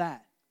all of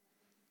that.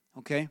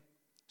 Okay?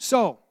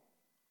 So,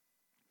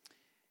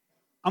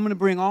 I'm going to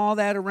bring all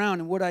that around,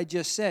 and what I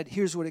just said,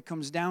 here's what it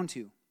comes down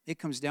to. It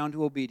comes down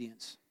to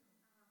obedience.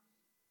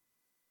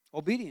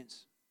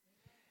 Obedience.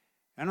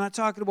 I'm not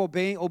talking about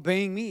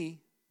obeying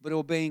me, but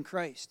obeying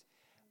Christ.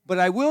 But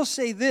I will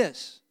say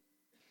this,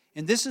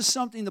 and this is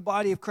something the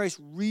body of Christ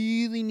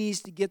really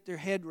needs to get their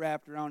head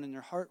wrapped around and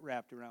their heart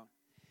wrapped around.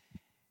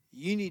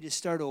 You need to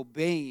start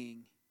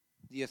obeying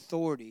the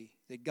authority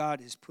that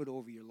God has put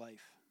over your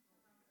life.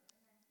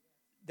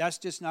 That's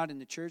just not in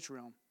the church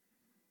realm.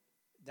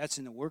 That's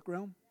in the work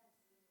realm.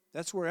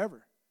 That's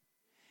wherever.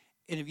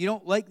 And if you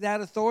don't like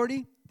that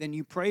authority, then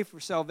you pray for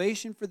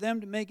salvation for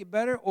them to make it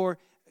better, or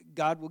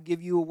God will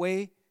give you a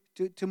way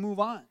to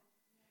move on.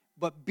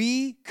 But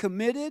be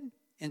committed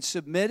and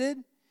submitted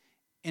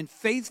and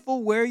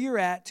faithful where you're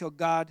at till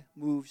God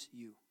moves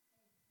you.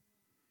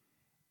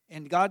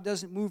 And God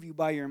doesn't move you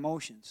by your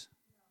emotions.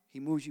 He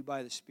moves you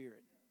by the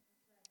Spirit.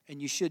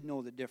 And you should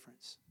know the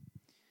difference.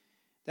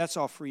 That's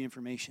all free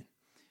information.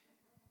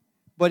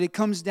 But it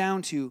comes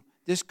down to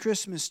this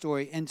Christmas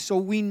story. And so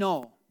we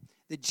know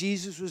that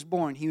Jesus was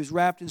born. He was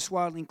wrapped in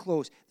swaddling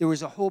clothes. There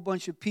was a whole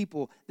bunch of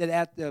people that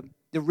at the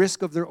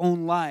risk of their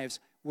own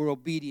lives were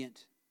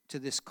obedient to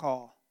this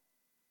call.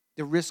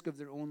 The risk of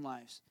their own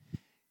lives.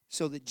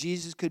 So that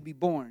Jesus could be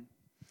born.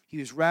 He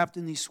was wrapped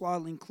in these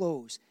swaddling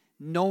clothes,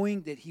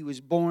 knowing that he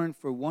was born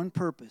for one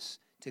purpose,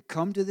 to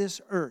come to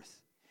this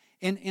earth.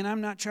 And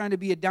I'm not trying to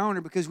be a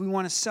downer because we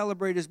want to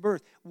celebrate his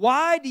birth.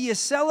 Why do you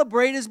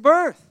celebrate his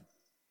birth?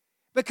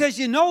 Because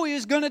you know he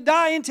was going to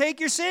die and take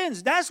your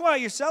sins. That's why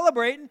you're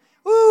celebrating.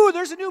 Ooh,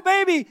 there's a new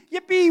baby.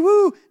 Yippee,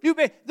 woo, new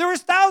baby. There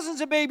was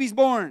thousands of babies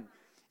born.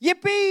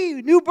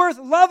 Yippee, new birth,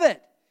 love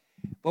it.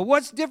 But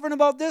what's different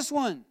about this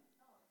one?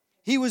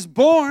 He was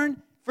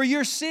born for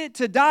your sin,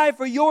 to die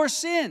for your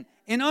sin.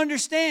 And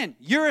understand,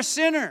 you're a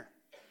sinner.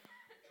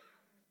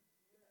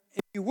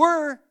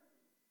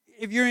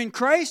 If you're in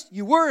Christ,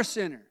 you were a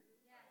sinner.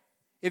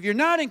 If you're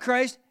not in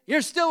Christ,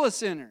 you're still a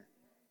sinner.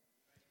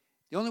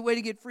 The only way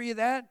to get free of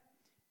that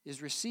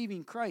is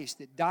receiving Christ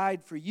that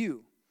died for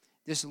you.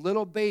 This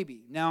little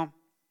baby. Now,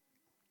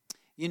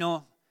 you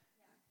know,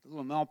 the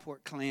little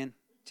Malport clan,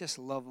 just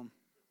love them.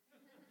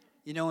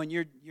 You know, and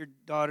your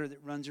daughter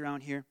that runs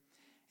around here.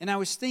 And I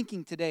was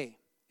thinking today,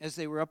 as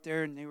they were up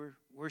there and they were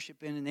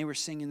worshiping and they were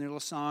singing their little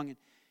song, and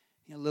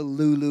you know, little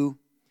Lulu.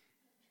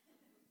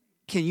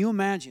 Can you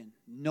imagine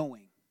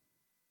knowing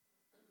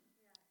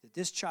that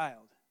this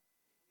child,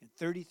 in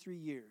 33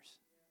 years,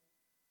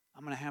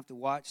 I'm going to have to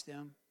watch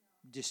them,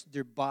 just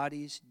their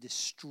bodies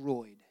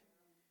destroyed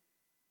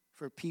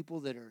for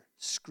people that are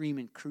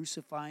screaming,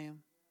 crucify him,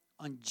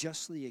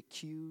 unjustly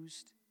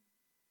accused.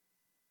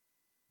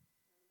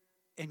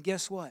 And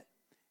guess what?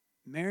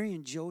 Mary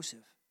and Joseph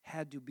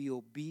had to be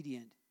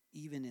obedient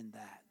even in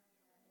that.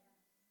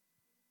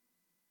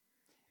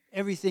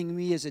 Everything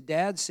me as a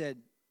dad said,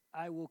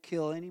 I will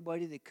kill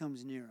anybody that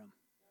comes near him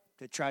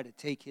to try to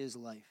take his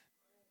life.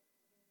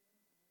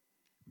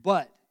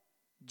 But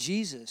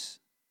Jesus,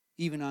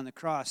 even on the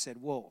cross, said,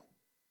 whoa,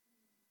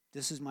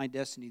 this is my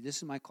destiny. This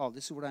is my call.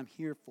 This is what I'm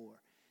here for.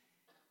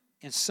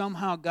 And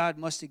somehow God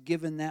must have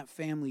given that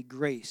family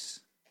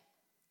grace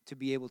to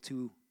be able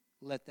to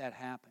let that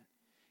happen.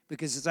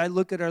 Because as I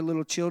look at our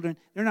little children,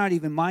 they're not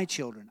even my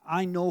children.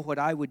 I know what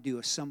I would do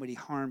if somebody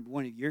harmed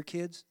one of your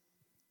kids.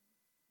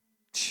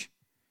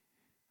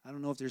 I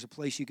don't know if there's a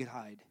place you could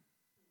hide.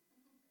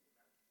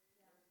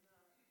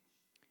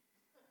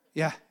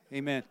 Yeah,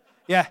 amen.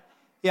 Yeah,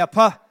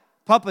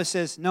 Papa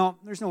says, no,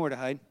 there's nowhere to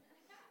hide.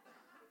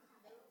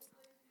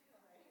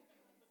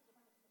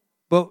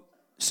 But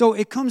so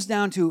it comes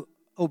down to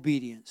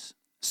obedience.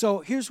 So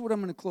here's what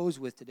I'm going to close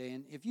with today.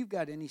 And if you've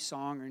got any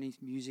song or any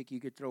music you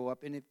could throw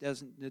up, and it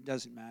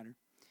doesn't matter.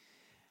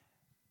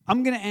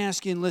 I'm going to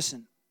ask you, and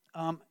listen,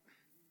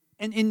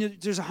 and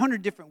there's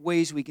 100 different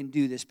ways we can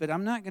do this, but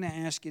I'm not going to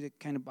ask you to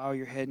kind of bow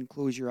your head and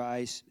close your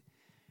eyes,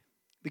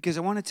 because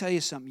I want to tell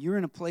you something. You're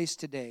in a place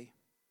today.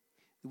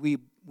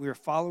 We're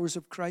followers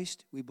of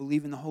Christ. We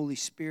believe in the Holy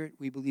Spirit.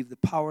 We believe the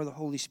power of the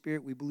Holy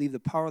Spirit. We believe the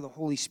power of the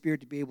Holy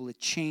Spirit to be able to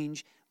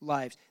change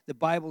lives. The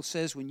Bible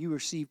says when you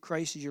receive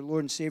Christ as your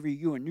Lord and Savior,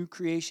 you are a new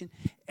creation.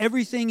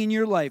 Everything in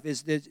your life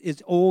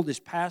is old,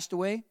 is passed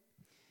away.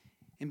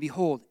 And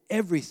behold,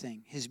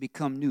 everything has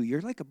become new.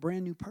 You're like a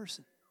brand new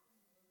person.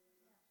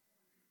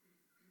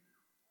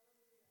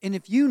 And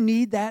if you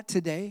need that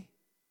today,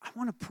 I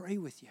want to pray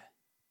with you.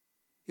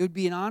 It would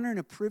be an honor and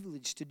a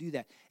privilege to do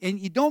that. And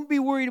you don't be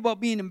worried about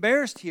being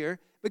embarrassed here,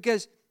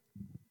 because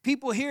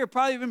people here have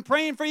probably been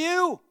praying for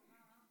you.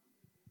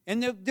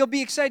 And they'll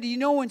be excited. You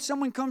know, when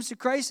someone comes to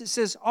Christ, it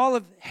says all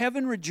of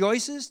heaven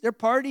rejoices. They're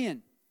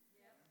partying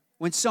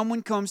when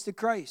someone comes to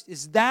Christ.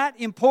 Is that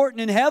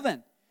important in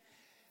heaven?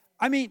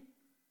 I mean,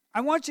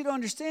 I want you to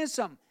understand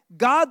something.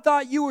 God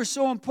thought you were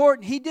so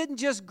important. He didn't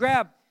just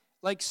grab,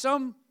 like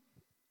some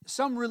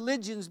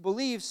religions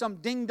believe, some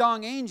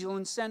ding-dong angel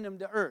and send him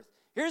to earth.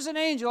 Here's an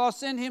angel, I'll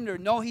send him to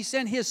earth. No, he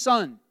sent his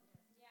son.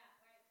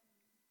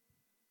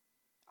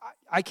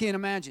 I can't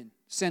imagine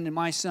sending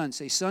my son.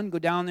 Say, son, go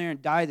down there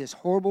and die this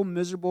horrible,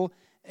 miserable,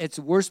 it's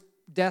the worst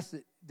death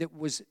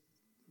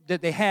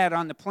that they had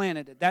on the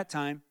planet at that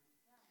time.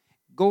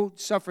 Go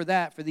suffer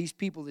that for these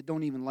people that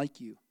don't even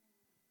like you.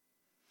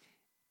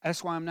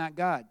 That's why I'm not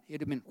God. It'd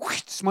have been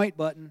whoosh, smite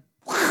button,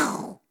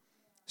 whoosh,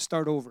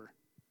 start over.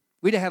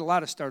 We'd have had a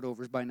lot of start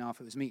overs by now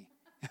if it was me.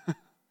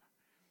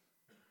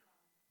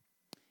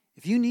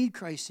 If you need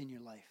Christ in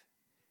your life,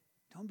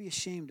 don't be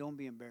ashamed, don't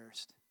be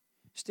embarrassed.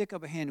 Stick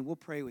up a hand and we'll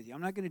pray with you.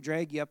 I'm not going to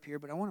drag you up here,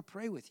 but I want to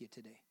pray with you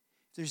today.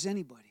 If there's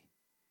anybody,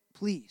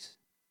 please,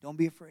 don't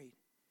be afraid.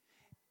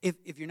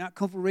 If you're not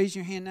comfortable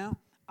raising your hand now,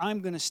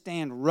 I'm going to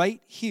stand right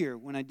here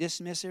when I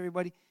dismiss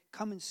everybody.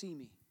 Come and see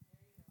me.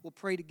 We'll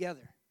pray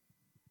together.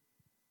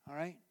 All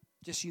right?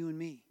 Just you and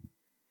me.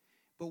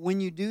 But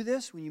when you do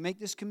this, when you make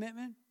this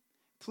commitment,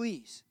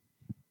 please,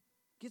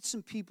 get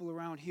some people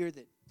around here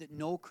that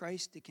know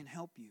Christ that can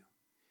help you.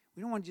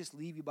 We don't want to just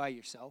leave you by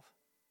yourself.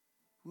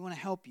 We want to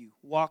help you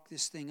walk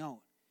this thing out.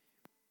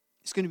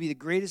 It's going to be the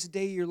greatest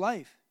day of your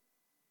life.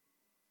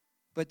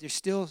 But you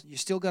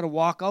still got to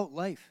walk out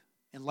life.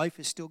 And life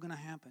is still going to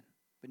happen.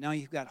 But now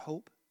you've got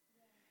hope.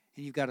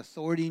 And you've got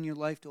authority in your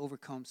life to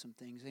overcome some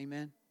things.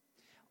 Amen?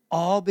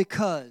 All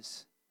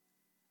because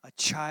a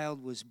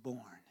child was born.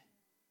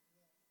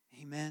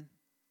 Amen?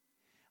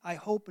 I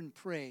hope and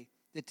pray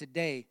that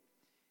today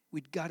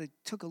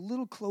took a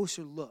little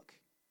closer look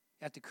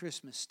at the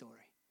Christmas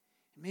story.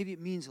 And maybe it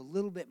means a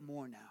little bit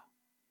more now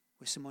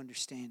with some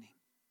understanding.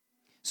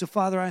 So,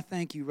 Father, I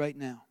thank you right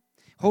now.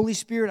 Holy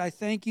Spirit, I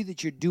thank you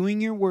that you're doing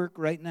your work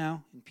right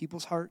now in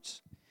people's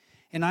hearts.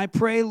 And I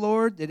pray,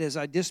 Lord, that as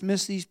I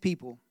dismiss these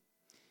people,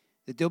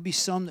 that there'll be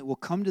some that will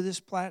come to this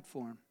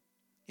platform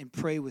and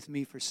pray with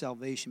me for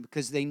salvation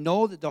because they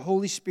know that the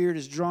Holy Spirit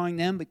is drawing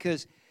them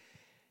because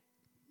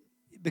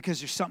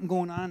there's something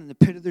going on in the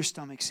pit of their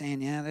stomach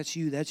saying, yeah, that's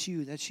you, that's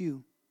you, that's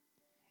you.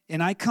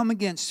 And I come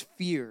against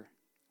fear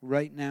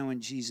right now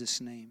in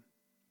Jesus' name.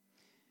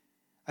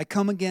 I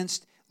come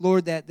against,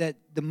 Lord, that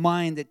the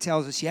mind that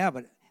tells us, yeah,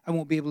 but I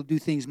won't be able to do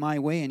things my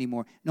way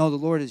anymore. No, the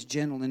Lord is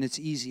gentle and it's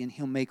easy and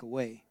He'll make a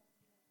way.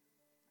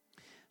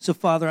 So,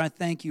 Father, I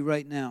thank you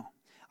right now.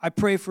 I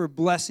pray for a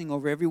blessing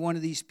over every one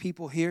of these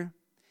people here.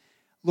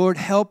 Lord,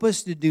 help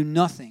us to do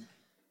nothing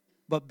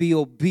but be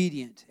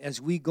obedient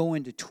as we go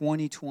into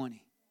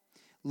 2020.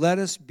 Let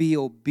us be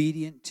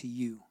obedient to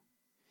you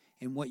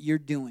in what you're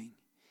doing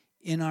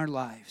in our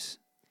lives.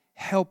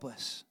 Help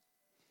us.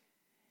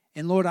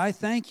 And Lord, I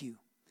thank you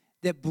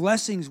that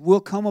blessings will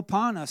come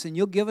upon us and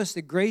you'll give us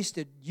the grace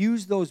to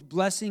use those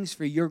blessings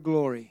for your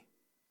glory.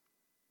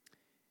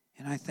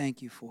 And I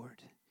thank you for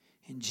it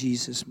in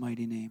Jesus'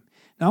 mighty name.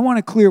 Now, I want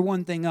to clear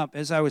one thing up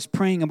as I was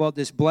praying about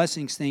this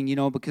blessings thing,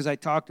 because I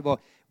talked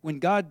about when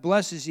God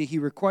blesses you, He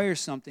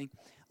requires something.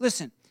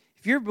 Listen,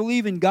 if you're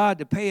believing God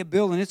to pay a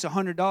bill and it's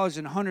 $100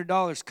 and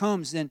 $100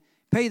 comes, then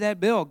pay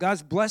that bill.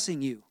 God's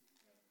blessing you.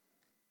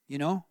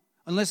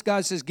 Unless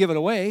God says give it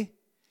away,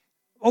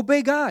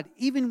 obey God,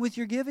 even with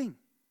your giving.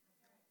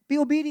 Be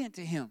obedient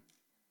to Him.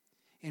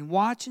 And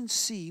watch and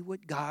see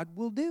what God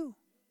will do.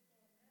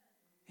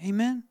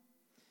 Amen?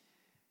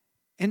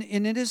 And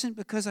it isn't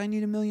because I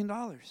need $1 million.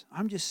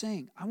 I'm just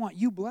saying, I want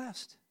you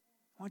blessed.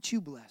 I want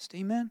you blessed.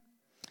 Amen?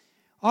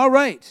 All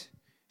right.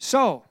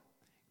 So,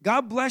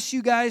 God bless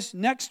you guys.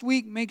 Next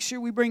week, make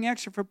sure we bring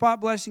extra for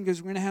pot blessing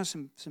because we're going to have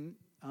some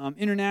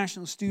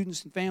international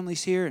students and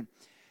families here. And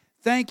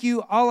thank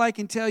you. All I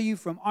can tell you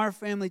from our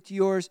family to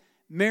yours,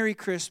 Merry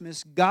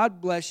Christmas.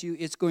 God bless you.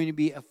 It's going to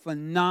be a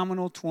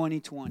phenomenal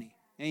 2020.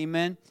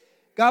 Amen.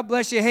 God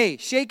bless you. Hey,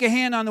 shake a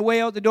hand on the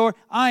way out the door.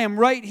 I am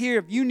right here.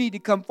 If you need to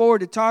come forward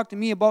to talk to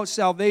me about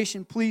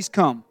salvation, please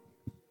come.